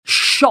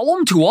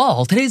Shalom to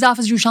all. Today's daf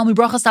is Yushalmi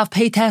Berachos daf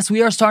Peites.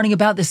 We are starting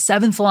about the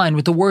 7th line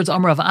with the words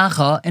Amar of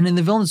Acha, and in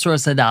the Vilna Surah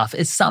Sadaf,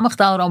 it's Samach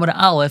Daled Amar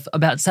Aleph,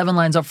 about 7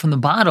 lines up from the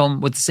bottom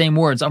with the same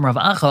words Amar of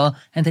Acha.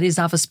 And today's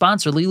daf is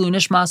sponsored Lilu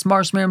Nishmas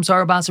Mars Miriam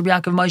Sarah Basar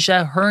Yaakov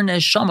Moshe Her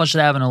Neshama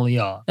should have an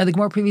Aliyah. Now the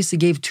Gemara previously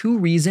gave 2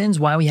 reasons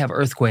why we have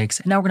earthquakes,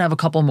 and now we're gonna have a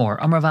couple more.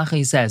 Amar of Acha,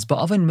 he says,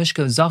 Ba'avin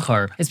Mishka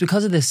Zachar. It's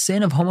because of the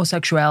sin of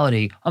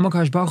homosexuality. Amar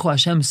Kadosh Baruch Hu,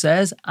 Hashem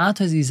says,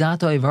 Ata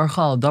Zizata Ivarcha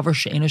al Davar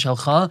She'ena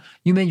Shalcha.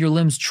 You made your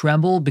limbs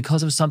tremble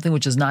because of something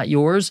which is not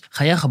yours.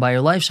 Chayecha, by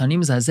your life, Shanim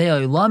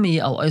Zazeh Ilami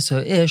al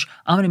Isa Ish.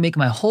 I'm going to make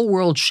my whole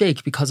world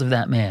shake because of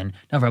that man.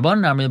 Now,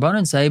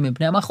 Rabbanan say,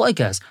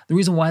 the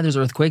reason why there's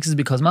earthquakes is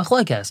because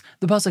machlekes.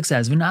 The pasuk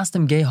says,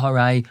 V'nastem gei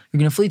harai. You're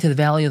going to flee to the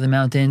valley of the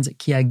mountains.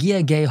 Ki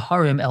agia gei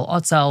harim el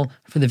atzal.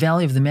 For the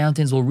valley of the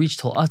mountains will reach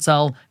till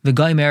atzal.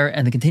 V'gaimer,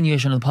 and the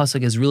continuation of the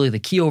pasuk is really the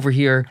key over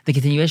here. The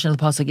continuation of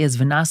the pasuk is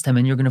V'nastem,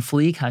 and you're going to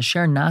flee.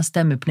 Kasher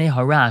nastem mipnei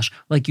harash,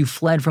 like you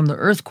fled from the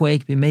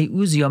earthquake. B'mei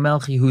Uzziah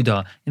melech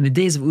Yehuda, in the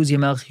days of Uzziah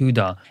melech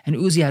Yehuda. And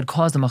Uzziah had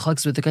caused the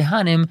machlekes with the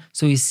Kohanim,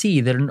 so you see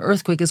that an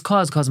earthquake is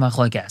caused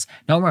machlekes.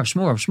 Now Rav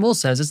Shmuel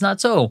says it's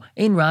not so.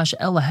 Ein rash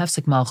ela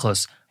hefsek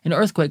malchus. An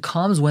earthquake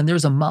comes when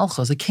there's a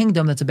malchus, a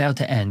kingdom that's about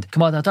to end. The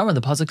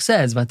pasuk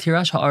says,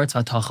 "Vatirash haaretz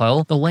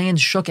vatachal." The land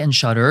shook and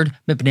shuddered.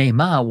 Mipnei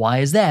ma? Why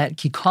is that?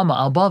 Ki kama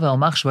al Bavel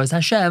machshavas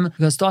Hashem,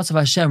 because thoughts of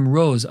Hashem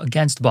rose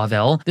against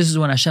Bavel. This is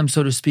when Hashem,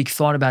 so to speak,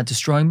 thought about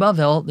destroying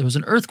Bavel. There was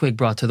an earthquake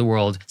brought to the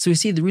world. So you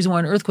see, the reason why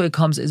an earthquake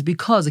comes is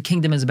because a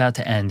kingdom is about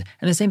to end.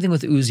 And the same thing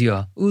with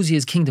Uzziah.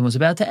 Uzziah's kingdom was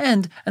about to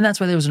end, and that's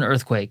why there was an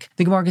earthquake.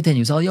 The Gemara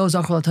continues. Al Yo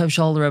zachar l'tov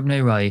shal Reb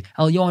Neirai.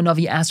 Al Yo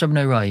Navi asked Reb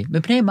Neirai,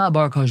 "Mipnei ma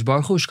Berachos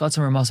Baruch Hu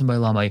shkatzim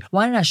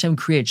why did Hashem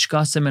create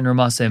shkasim and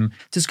ramasim,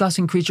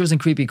 disgusting creatures and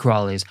creepy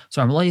crawlies?"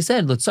 So Amalai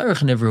said,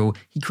 "L'tzarich nivru."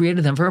 He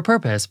created them for a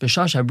purpose.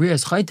 B'shash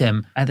habrias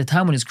chaytim. At the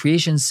time when his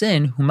creation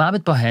sin, humabit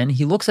bahen,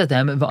 he looks at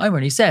them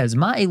and he says,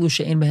 "Ma elu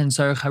she'en behen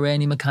tzarich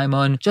hareini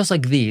mekaimon." Just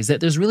like these,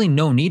 that there's really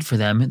no need for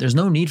them. There's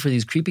no need for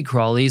these creepy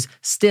crawlies.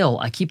 Still,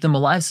 I keep them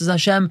alive, says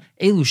Hashem.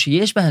 Elu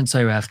sheyesh behen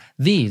tzarich.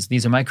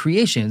 These are my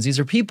creations. These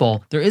are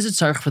people. There is a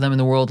tzarich for them in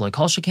the world. Like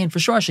Kol Shekain, for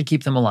sure I should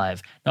keep them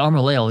alive. Now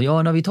Amalai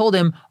Yoanavi told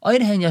him, "Oid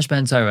yesh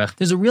behen tzarich."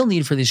 There's a real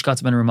need for these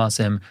shkatzim and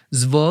ramasim.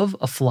 Zvov,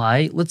 a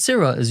fly,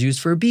 litzira, is used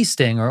for a bee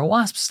sting or a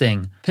wasp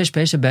sting.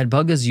 Pishpesh, a bed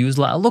bug, is used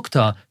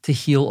la'alukta, to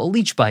heal a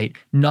leech bite.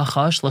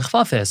 Nachash,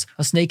 lechfafis,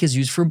 a snake is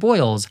used for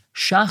boils.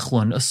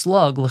 Shachlun, a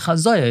slug,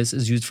 lechazayas,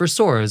 is used for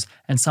sores.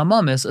 And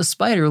samamis, a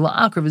spider,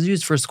 la'akrav, is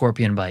used for a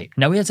scorpion bite.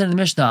 Now we had said in the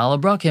Mishnah, ala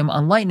brakim,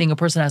 on lightning, a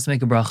person has to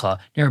make a bracha.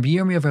 Now Rabbi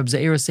Yirmiyah of Reb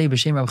Ze'ira say,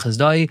 b'shem Reb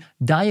Chazdai,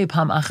 daye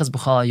pam achaz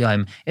b'chal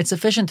hayom. It's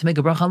sufficient to make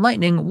a bracha on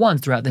lightning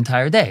once throughout the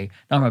entire day.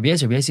 Now Rabbi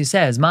Yesi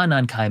says,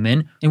 ma'anan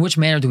kaimin. In which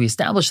manner do we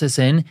establish this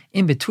in?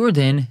 In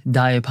beturdin,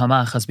 daye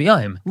pamachas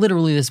b'yom.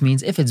 Literally, this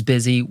means if it's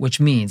busy, which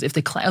means if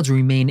the clouds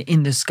remain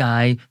in the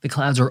sky, the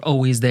clouds are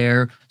always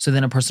there, so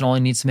then a person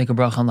only needs to make a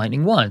bracha on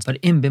lightning once. But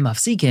in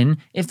bimafsikin,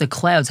 if the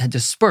clouds had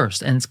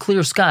dispersed and it's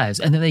clear skies,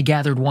 and then they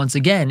gathered once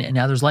again, and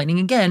now there's lightning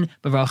again,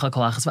 b'varacha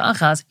kolachas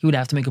v'achas, he would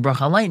have to make a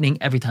bracha on lightning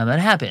every time that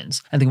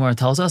happens. And the Gemara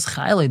tells us,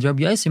 Chayle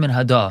Rabbi Yossi min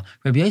hada.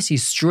 Rabbi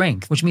Yossi's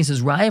strength, which means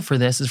his raya for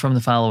this, is from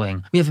the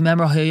following. We have a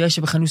member, a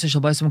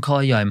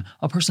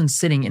person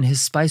sitting in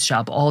his spice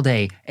shop all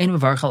day. He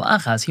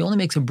only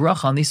makes a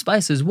bracha on these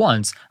spices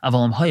once.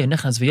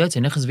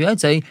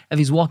 If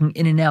he's walking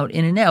in and out,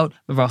 he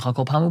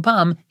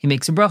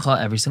makes a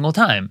bracha every single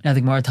time. Now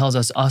the Gemara tells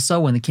us also,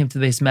 when they came to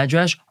the base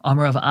medrash,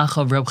 Amar of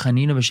Achav Reb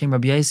Chanina b'shem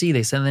Rabbi Yossi,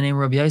 they said the name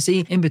of Rabbi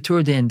Yossi, in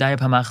betur din daya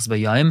pamachas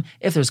b'yayim.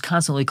 If there's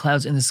constantly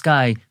clouds in the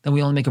sky, then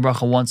we only make a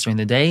bracha once during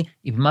the day.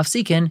 Even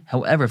mafsikin,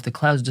 however, if the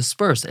clouds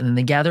dispersed and then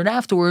they gathered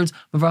afterwards,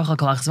 you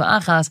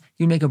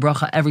make a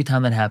bracha every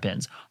time that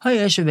happens.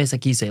 Let's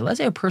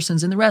say a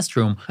person's in the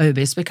restroom, or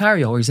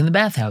he's in the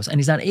bathhouse, and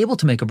he's not able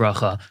to make a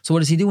bracha. So what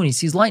does he do when he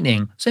sees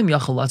lightning? If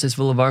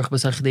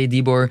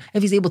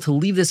he's able to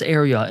leave this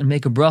area and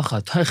make a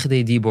bracha,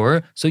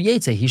 so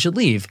yetze, he should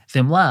leave.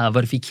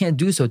 But if he can't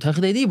do so, so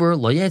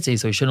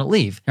he shouldn't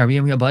leave. Now,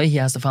 he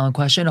asked the following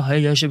question.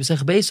 Let's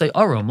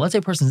say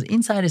a person's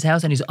inside his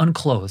house and he's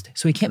unclothed,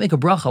 so he can't make a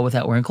bracha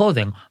without wearing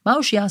clothing.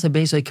 Is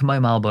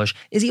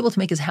he able to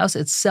make his house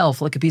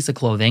itself like a piece of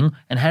clothing?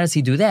 And how does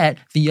he do that?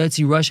 He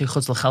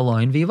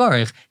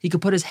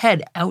could put his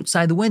head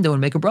outside the window and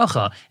make a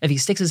bracha. If he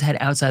sticks his head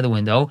outside the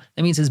window,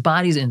 that means his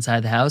body's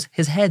inside the house,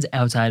 his head's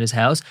outside his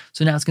house,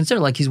 so now it's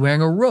considered like he's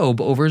wearing a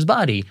robe over his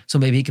body. So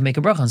maybe he can make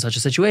a bracha in such a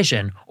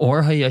situation.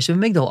 Or hayashiv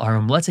migdal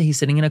arum. Let's say he's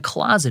sitting in a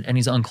closet and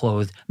he's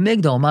unclothed.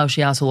 Migdal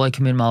ma'ushiyasaloi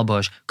kamin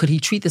malbush. Could he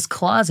treat this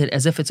closet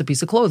as if it's a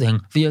piece of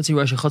clothing?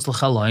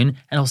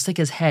 And he'll stick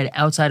his head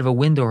outside of a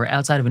window or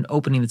outside of an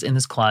opening that's in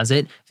this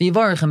closet. And we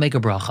don't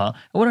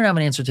have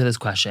an answer to this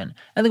question.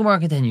 And the Gemara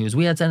continues.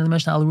 We at the end of the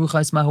Mishnah, al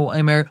ruchais mahu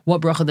omer.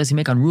 What bracha does he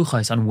make on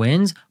ruchais, on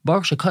winds?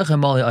 Baruch shekaychem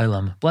mali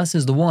olam. Blessed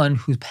is the one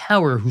whose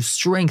power, whose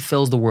strength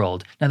fills the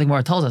world. Now the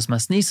Gemara tells us,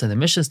 Masnisa, the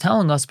Mishnah is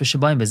telling us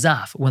b'shabayim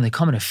bezaf, when they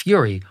come in a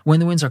fury, when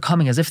the winds are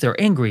coming as if they're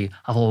angry.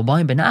 Aval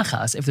b'bayim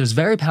benachas, if there's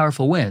very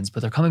powerful winds,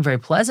 but they're coming very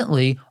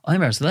pleasantly.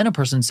 Omer. So then a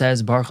person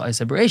says Baruch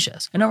Isa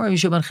Berachos. And now Rabbi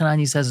Yeshua ben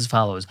Chanani says as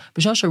follows: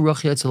 B'shasha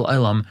ruach yetzel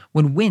olam.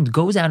 When wind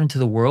goes out into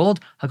the world,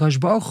 Hakadosh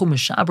Baruch Hu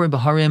mishaber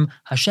b'harim.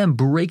 Hashem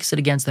breaks it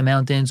against the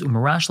mountains,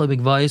 umarash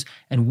lebigvayis,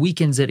 and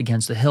weakens it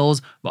against the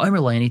hills.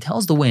 And he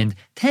tells the wind,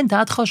 Ten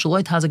datcha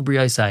shaloi tazik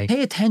briyasai.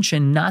 Pay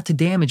attention not to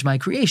damage my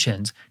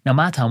creations. Now,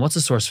 Matan, what's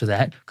the source for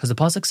that? Because the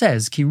pasuk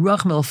says, Ki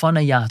ruach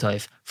milfana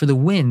yatoif. For the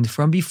wind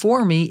from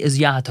before me is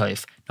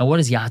yatoif. Now, what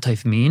does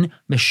yatoif mean?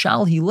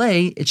 Mishal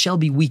hilei, it shall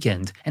be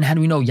weakened. And how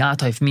do we know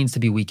yatoif means to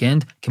be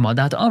weakened?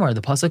 Kimadat Amar,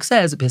 the pasuk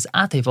says, Bis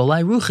atef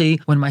olai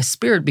ruchi, when my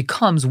spirit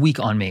becomes weak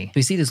on me.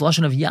 We see this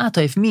lashon of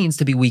yatoif means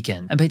to be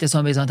weakened. And Peitas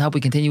on on top,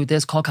 we continue with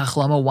this. Kol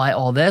kachlama, why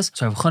all this?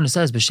 So Rav Chana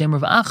says, B'shem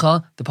Rav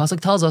Acha, the pasuk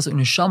tells us,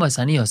 U'neshamas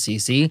ani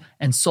osisi,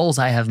 and souls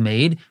I have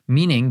made,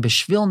 meaning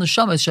B'shvil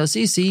neshamas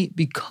shasisi,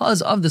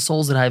 because of the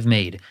souls that I have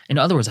made. In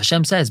other words,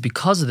 Hashem says,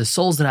 because of the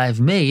souls that I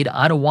have made,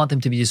 I don't want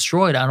them to be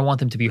destroyed. I don't want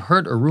them to be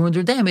hurt or ruined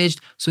or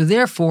damaged. So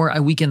therefore, I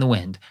weaken the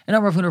wind. And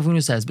now Rav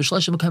Huna says, there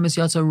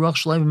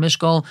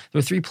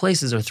were 3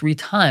 places or 3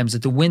 times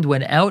that the wind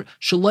went out.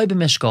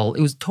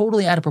 It was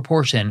totally out of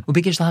proportion. And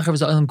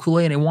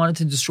it wanted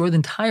to destroy the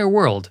entire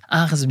world.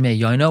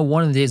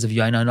 One of the days of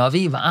Yaina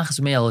Navi,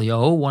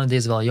 one of the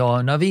days of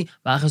Eliyahu Navi,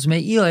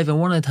 and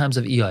one of the times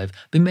of Eiv.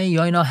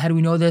 How do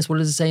we know this? What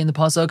does it say in the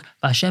pasuk?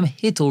 Hashem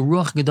hitul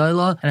ruach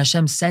gedayla, and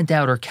Hashem sent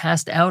out or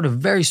cast out a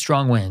very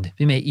strong wind.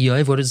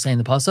 What does it say in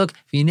the pasuk?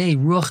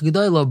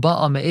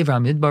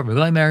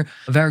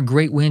 A very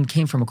great wind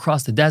came from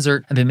across the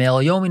desert. And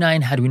how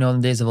do we know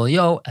in the days of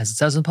Eliyahu? As it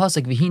says in the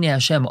pasuk,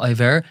 Hashem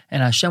over,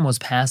 and Hashem was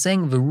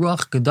passing,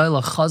 v'ruach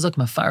gedayla chazak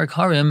mafarik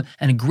harim,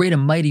 and a great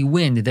and mighty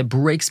wind that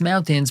breaks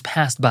mountains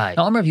passed by.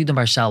 Now, Amar Yehuda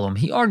bar Shalom,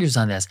 he argues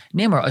on this.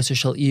 Why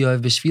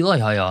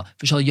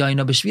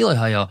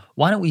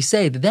don't we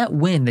say that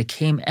wind that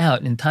came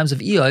out in times of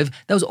Eiv,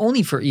 that was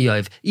only for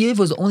Eiv? Eiv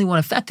was the only one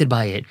affected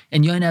by it,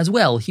 and Yaina as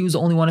well, he was the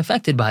only one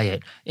affected by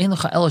it. In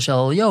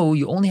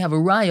you only have a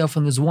raya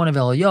from this one of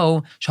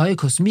Eliyahu,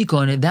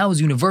 and that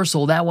was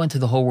universal, that went to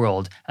the whole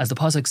world. As the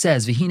pasuk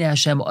says, V'hine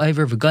Hashem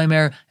over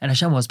v'gaimer, and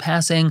Hashem was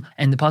passing,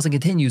 and the pasuk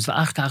continues,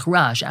 V'ach kach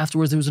rash,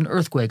 afterwards there was an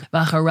earthquake,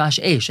 V'achar rash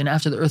esh, and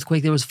after the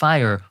earthquake there was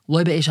fire.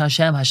 Loi be'esh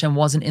Hashem, Hashem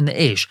wasn't in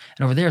the esh.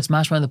 And over there it's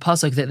mashma in the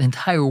pasuk that the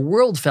entire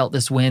world felt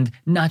this wind,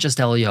 not just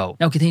Eliyahu.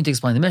 Now continue to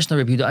explain the Mishnah.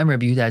 Rabbi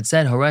Yehuda had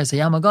said, Horai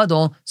sayama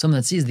gadol, someone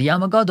that sees the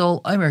yama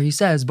gadol, he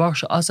says, Baruch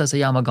she'asa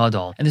sayama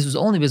gadol. And this was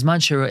only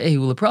bisman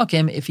she'ra'ehu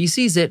leprakim, if he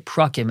sees it,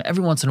 prakim,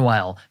 every once in a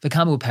while.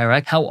 V'kamu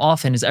perek, how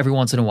often is every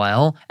once in a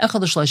while?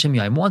 Echad l'shleishim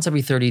yom, once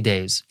every 30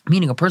 days.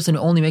 Meaning a person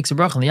only makes a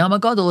bracha on the yama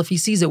gadol if he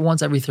sees it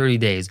once every 30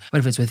 days. But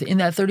if it's within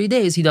that 30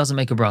 days, he doesn't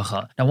make a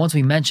bracha. Now once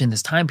we mention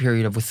this time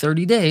period of with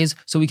 30 days,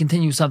 so we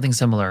continue something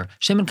similar.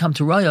 Shimon kam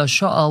Raya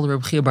sha'al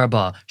Reb Chia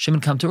Barba.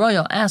 Shimon kam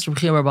Raya asked Reb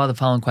Chia Barba the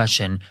following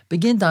question: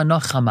 Begin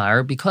da'anach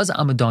chamar, because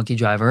I'm a donkey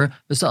driver.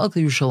 V'sa'al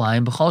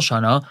Yerushalayim b'chal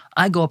shana.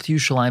 I go up to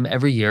Yerushalayim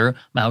every year.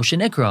 Ma'u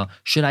shenikra.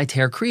 Should I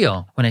tear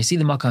kriya? When I see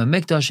the Makam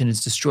Mikdash in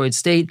its destroyed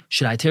state,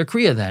 should I tear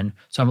kriya then?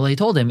 So Amalei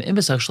told him, Im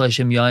b'sach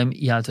shleishim yom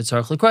yad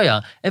tetzarech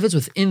l'kraya. If it's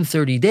within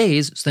 30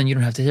 days, so then you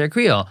don't have to tear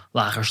kriya.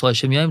 La'achar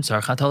shleishim yom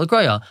tzarech hatal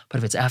l'kraya. But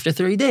if it's after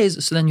 30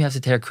 days, so then you have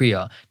to tear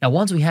kriya. Now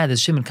once we had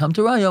this Shimon kam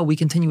Raya, we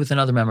continue with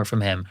another member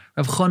from him.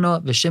 Rav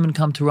Chana v'Shimon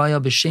kam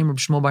Raya b'Shem Reb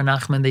Shmuel bar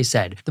Nachman. They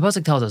said, the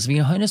pasuk tells us,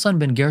 Yohainason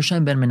ben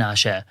Gershom ben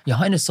Menashe.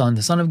 Yohainason,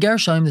 the son of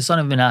Gershom, the son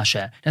of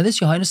Menashe. Now this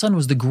Yohainason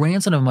was the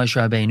grandson of Moshe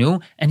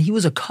Rabbeinu, and he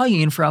was a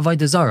kayin for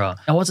Avodah Zarah.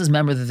 Now what's this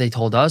member that they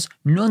told us?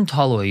 Nun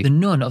taloi. The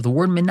nun of the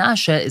word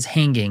Menashe is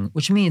hanging,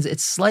 which means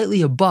it's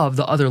slightly above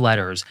the other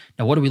letters.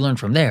 Now what do we learn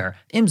from there?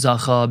 Im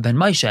zacha ben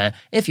Moshe.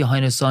 If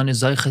Yohainason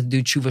is zaycha to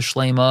do tshuva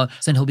shlema,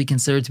 then he'll be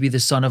considered to be the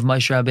son of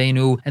Moshe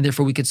Rabbeinu, and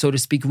therefore we could, so to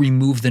speak,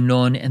 remove the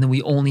nun, and then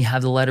we only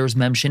have the letters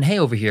mem shin hey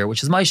over here,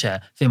 which is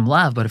Moshe. Vim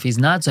lav, but if he's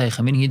not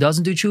zaycha, meaning he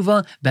doesn't do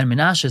tshuva, ben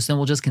Menashe, then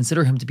we'll just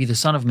consider him to be the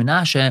son of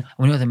Menashe.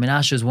 We know that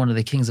Menashe is one of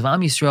the kings of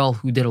Am Yisrael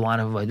who did a lot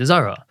of Avodah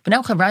Zarah. But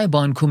now Chavraya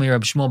ban Kumei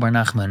Reb Shmuel bar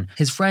Nachman.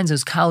 His friends,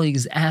 his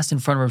colleagues asked in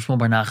front of Reb Shmuel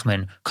bar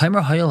Nachman,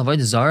 Kaimer hayal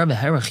Avodah Zarah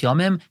v'herach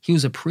yamim. He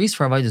was a priest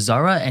for Avodah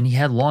Zarah and he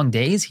had long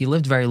days. He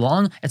lived very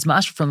long. It's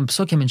mashma from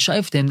Psukim and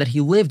Shaiftim that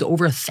he lived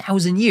over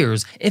 1,000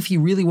 years. If he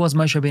really was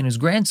Moshe Rabbeinu's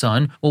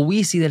grandson, well,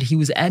 we see that he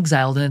was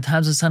exiled in the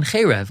times of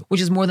Sancherev,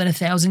 which is more than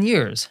 1,000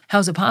 years. How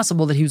is it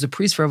possible that he was a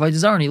priest for Avodah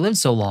Zarah and he lived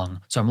so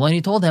long? So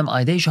Amalei told him,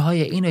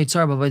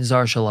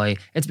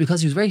 it's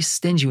because he was very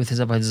stingy with his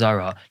Avodah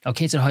Zarah. Now,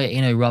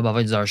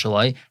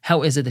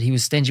 how is it that he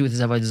was stingy with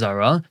his Avodah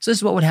zara. So this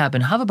is what would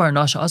happen. Have a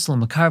barnash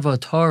aslam makarva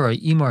Torah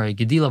imar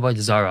gedila avodah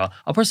zara.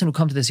 A person would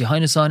come to this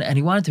Yohanan son and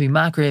he wanted to be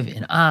makriv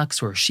an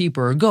ox or a sheep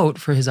or a goat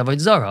for his avodah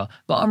zara.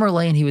 But Amar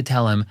Lay, and he would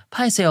tell him,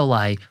 Paisei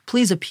olai,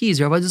 please appease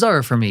your avodah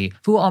zara for me.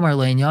 Fu Amar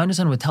Lay, and Yohanan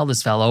son would tell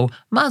this fellow,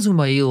 Mazu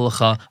ma'il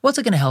lecha, what's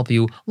it going to help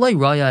you? Lay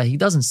raya, he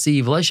doesn't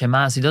see. V'lay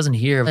shemas, he doesn't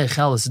hear. V'lay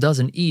chelis, it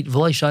doesn't eat.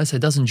 V'lay shaisa, it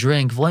doesn't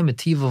drink. V'lay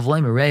metiva,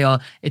 v'lay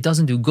mereya, it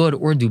doesn't do good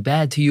or do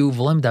bad to you.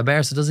 V'lay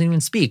medaber, so it doesn't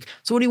even speak.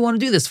 So what do you want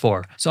to do this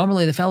for? So Amar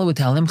Lay, the fellow would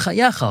tell him,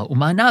 Chayacha,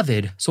 uma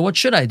navid. So what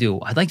should I do?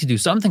 I'd like to do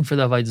something for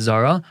the avodah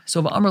zara.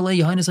 So Amar Lay,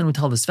 Yohanan son would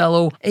tell this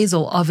fellow,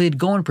 Ezel avid,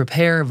 go and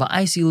prepare,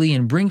 va'aisili,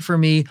 and bring for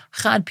me,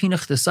 chad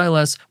pinach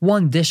desailas,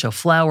 1 dish of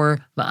flour,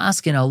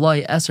 va'askin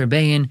alai eser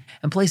bein,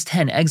 and place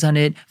 10 eggs on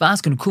it,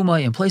 va'askin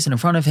kumai, and place it in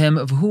front of him,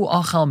 v'hu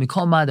achal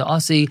mikol ma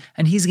da'asi,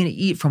 and he's going to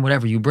eat from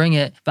whatever you bring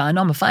it,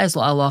 va'anam afayas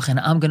la'alach, and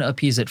I'm going to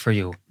appease it for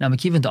you. Now,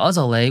 Mekivin to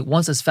Azaleh,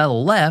 once this fellow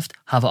left,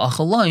 hava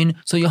achalain,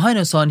 so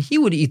Yohanan son, he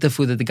would eat the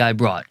food that the guy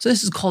brought. So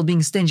this is called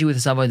being stingy with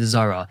his avodah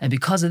zara, and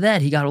because of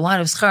that, he got a lot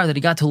of schar that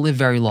he got to live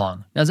very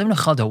long. Now, Zevna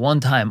Chada, one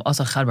time,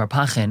 Asa Chad Bar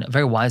Pachin, a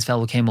very wise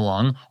fellow came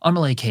along,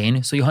 Amalei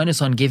came, so Yohanan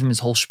son gave him his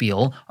whole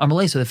spiel.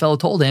 Amalei, so the fellow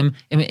told him,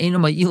 if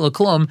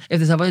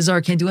this avodah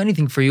zara can't do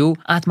anything for you,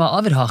 atma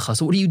avid hacha,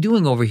 so what are you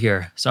doing over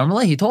here? So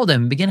Amalei, he told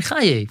him, begin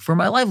chaye, for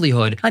my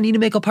livelihood, I need to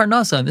make a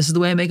parnasa, and this is the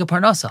way I make a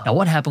parnasa. Now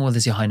what happened with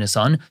this Yohanan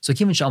son? So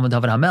Kivin Shalma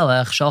David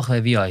HaMelech, Shalch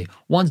Leviai.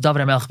 Once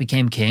David HaMelech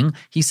became king,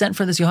 he sent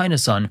for this Yohanan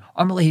son.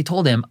 Amalei, he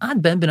told him,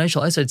 Ad ben b'nai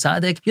shel Esed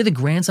Tzaddik, you're the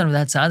grandson of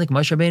that Tzaddik,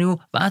 Moshe Rabbeinu,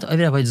 v'at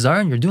avid avodah zara,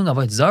 and you're doing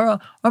avodah zara?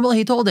 Amalei,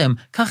 he told him,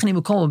 Kachni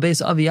mukom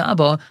beis avi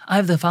abba, I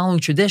have the following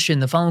tradition,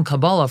 the following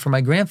Kabbalah for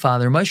my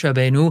grandfather, Moshe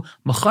Rabbeinu,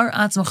 Machar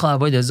atzmacha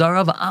avodah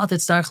zara v'al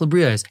tetzarech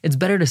lebrios. It's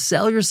better to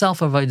sell yourself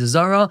avodah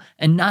zara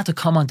and not to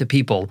come onto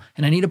people.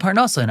 And I need a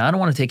parnasa, and I don't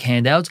want to take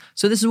handouts,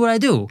 so this is what I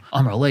do.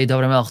 Amar Lei,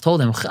 David HaMelech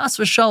told him, Chas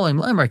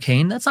v'shalom le'emar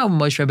kain. That's not what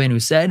Moshe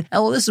Rabbeinu said.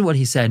 Well, this is what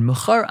he said,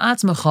 Machar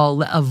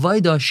atzmacha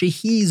le'avodah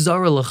shehi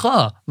zara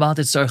lecha v'al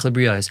tetzarech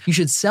lebrios. You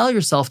should sell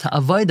yourself to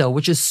avodah,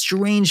 which is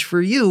strange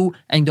for you,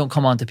 and don't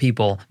come onto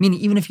people. Meaning,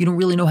 even if you don't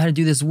really know how to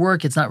do this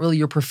work, it's not really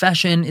your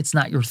profession, it's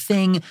not your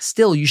thing,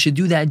 still you should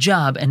do that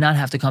job and not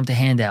have to come to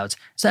handouts.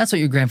 So that's what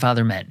your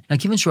grandfather meant. Now,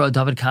 Kivin Shura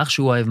David Kach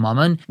Shuai of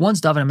Mammon,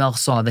 once David HaMelech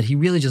saw that he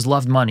really just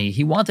loved money,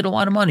 he wanted a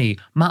lot of money.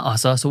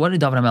 Ma'asa, so what did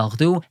David HaMelech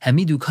do?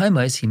 Hamidu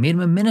Kaimais, he made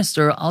him a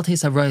minister, al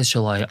teis havrayis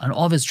shalai, on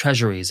all of his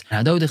treasuries.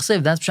 And Hado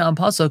Dechsev, that's Pshat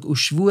Pasuk,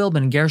 Ushvuel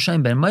ben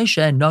Gershon ben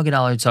Moshe nagid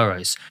al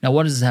tzaros. Now,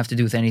 what does this have to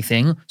do with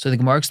anything? So the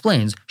Gemara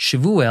explains,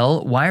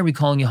 Shavuel, why are we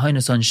calling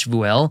Yohanan son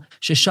Shavuel?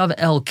 Sheshav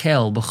el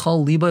kel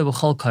b'chol libay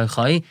b'chol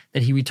kaichai,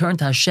 that he returned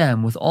to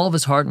Hashem with all of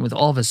his heart and with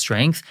all of his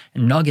strength.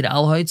 And nagid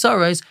al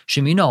ha'itzaros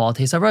shemino al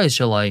teis havrayis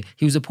shalai,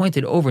 he was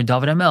appointed over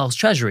David HaMelech's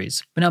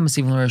treasuries. But now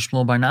Masivim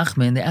Shmuel Bar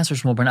Nachman, they asked for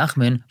Shmuel Bar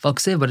Nachman,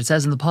 V'aksev, but it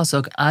says in the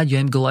pasuk Ad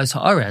Yom Galais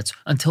Haaretz,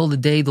 until the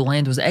day the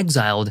land was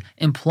exiled,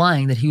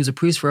 implying that he was a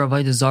priest for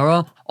avodah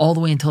zara all the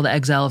way until the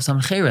exile of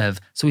Sancherev.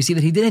 So we see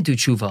that he didn't do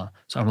tshuva.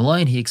 So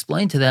Amalayin, he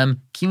explained to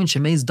them, Kivin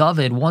Shemez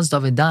David, once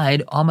David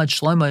died, Amad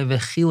Shlomo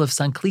v'chilef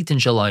sanklitin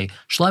shalai.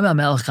 Shlomo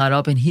HaMelech got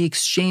up and he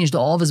exchanged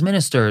all of his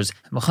ministers.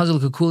 Machazal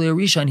Kukuli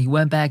Arisha, and he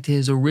went back to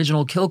his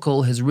original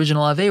kilkul, his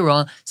original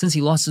avera, since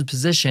he lost his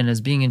position as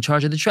being in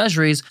charge of the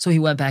treasuries, so he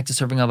went back to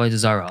serving avodah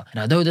zara.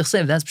 And Ado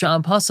Dechsev, that's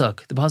Pshat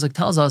Pasuk. The Pasuk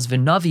tells us,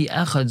 V'navi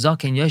echad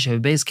zaken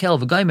yoshev beis kel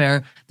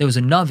v'gaimer. There was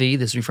a navi,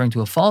 this is referring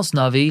to a false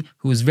navi,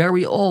 who was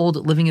very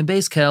old, living in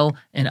beis kel,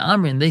 and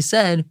Amrin, they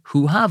said,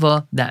 Hu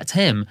hava, that's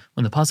him.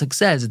 When the pasuk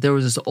says that there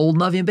was this old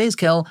navi in beis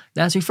kel,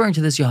 that's referring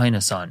to this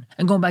Yohanan son.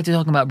 And going back to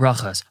talking about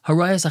Berachos,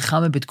 Harayas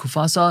achame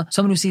b'tkufasa,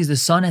 someone who sees the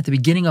sun at the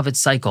beginning of its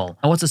cycle.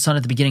 And what's the sun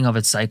at the beginning of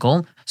its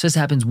cycle? So this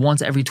happens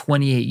once every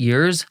 28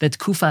 years. That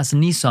Kufas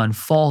Nisan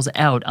falls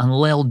out on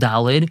Leil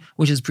Dalid,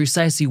 which is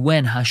precisely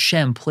when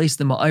Hashem placed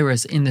the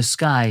Ma'iris in the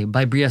sky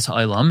by Brias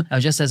Ha'olam. Now,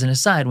 just as an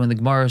aside, when the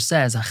Gemara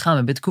says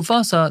Achame bit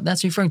Kufasa,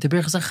 that's referring to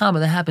Berachos Achame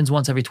that happens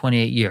once every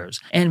 28 years.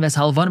 And Ves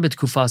Halvan bit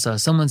Kufasa,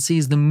 someone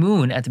sees the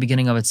moon at the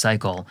beginning of its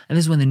cycle. And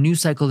this is when the new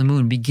cycle of the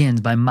moon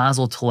begins by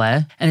Mazel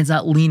Tleh, and it's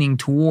not leaning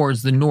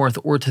towards the north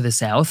or to the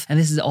south. And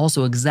this is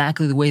also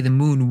exactly the way the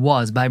moon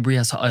was by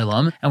Brias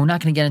Ha'olam. And we're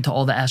not going to get into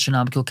all the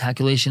astronomical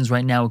calculations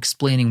right now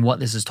explaining what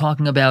this is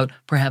talking about,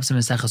 perhaps in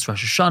Maseches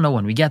Rosh Hashanah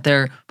when we get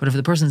there, but if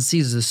the person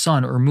sees the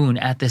sun or moon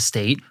at this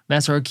state,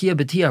 that's Arakia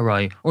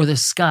B'tiarai, or the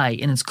sky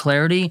in its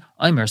clarity,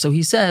 Aimer. So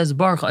he says,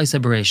 Baruch Isa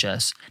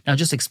Berachos. Now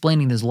just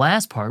explaining this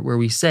last part where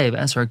we say,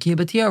 Arakia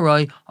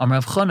B'tiarai,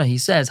 Amrav Chana, he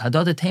says,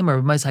 Hadata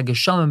Tamer B'mais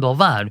HaGeshamim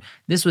Belvad.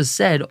 This was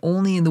said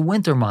only in the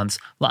winter months,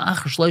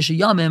 La'achar Shloisha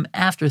Yamim,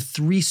 after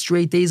 3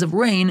 straight days of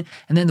rain,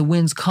 and then the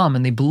winds come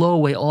and they blow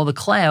away all the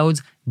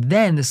clouds,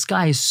 then the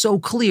sky is so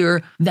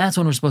clear, that's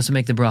when we're supposed to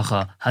make the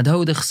bracha.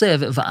 Hadho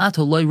dechsev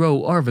va'ato loy ro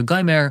or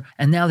v'gaimer,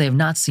 and now they have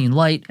not seen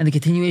light. And the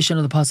continuation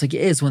of the pasuk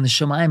is when the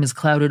Shemayim is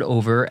clouded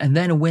over, and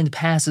then a wind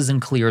passes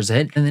and clears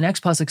it. And the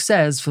next pasuk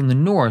says, from the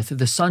north,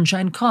 the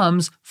sunshine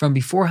comes from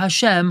before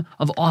Hashem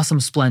of awesome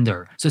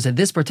splendor. So it's at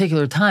this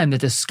particular time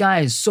that the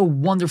sky is so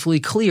wonderfully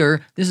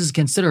clear. This is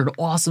considered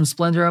awesome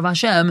splendor of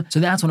Hashem. So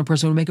that's when a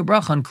person would make a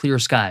bracha on clear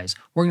skies.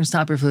 We're going to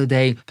stop here for the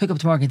day, pick up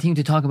tomorrow, continue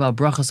to talk about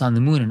brachas on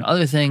the moon and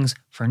other things.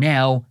 For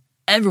now,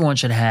 everyone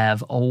should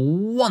have a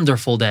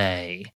wonderful day.